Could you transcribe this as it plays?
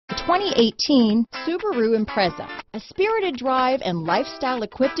2018 Subaru Impreza. A spirited drive and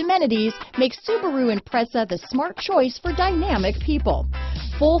lifestyle-equipped amenities make Subaru Impreza the smart choice for dynamic people.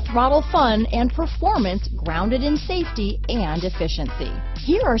 Full throttle fun and performance grounded in safety and efficiency.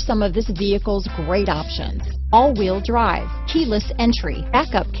 Here are some of this vehicle's great options: all-wheel drive, keyless entry,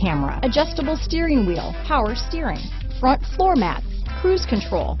 backup camera, adjustable steering wheel, power steering, front floor mats, cruise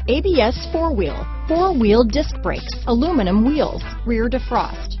control, ABS four-wheel disc brakes, aluminum wheels, rear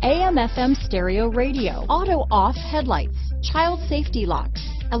defrost, AM/FM stereo radio, auto-off headlights, child safety locks,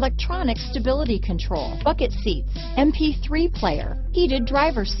 electronic stability control, bucket seats, MP3 player, heated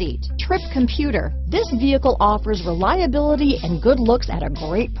driver's seat, trip computer. This vehicle offers reliability and good looks at a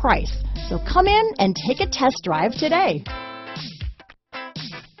great price. So come in and take a test drive today.